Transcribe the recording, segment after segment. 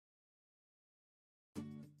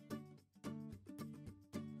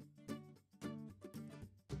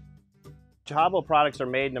Jahabow products are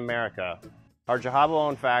made in America. Our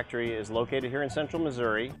Jahabow-owned factory is located here in central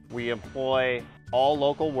Missouri. We employ all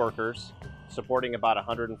local workers, supporting about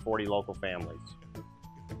 140 local families.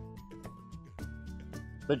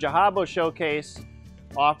 The Jahabow Showcase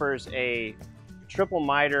offers a triple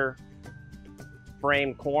miter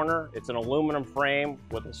frame corner. It's an aluminum frame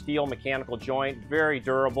with a steel mechanical joint, very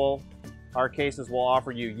durable. Our cases will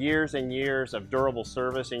offer you years and years of durable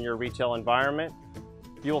service in your retail environment.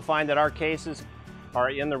 You will find that our cases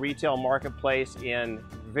are in the retail marketplace in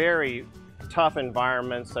very tough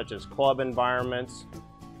environments, such as club environments,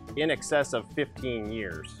 in excess of 15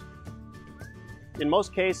 years. In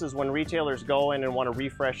most cases, when retailers go in and want to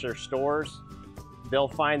refresh their stores, they'll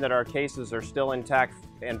find that our cases are still intact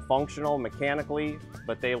and functional mechanically,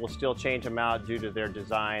 but they will still change them out due to their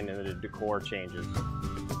design and the decor changes.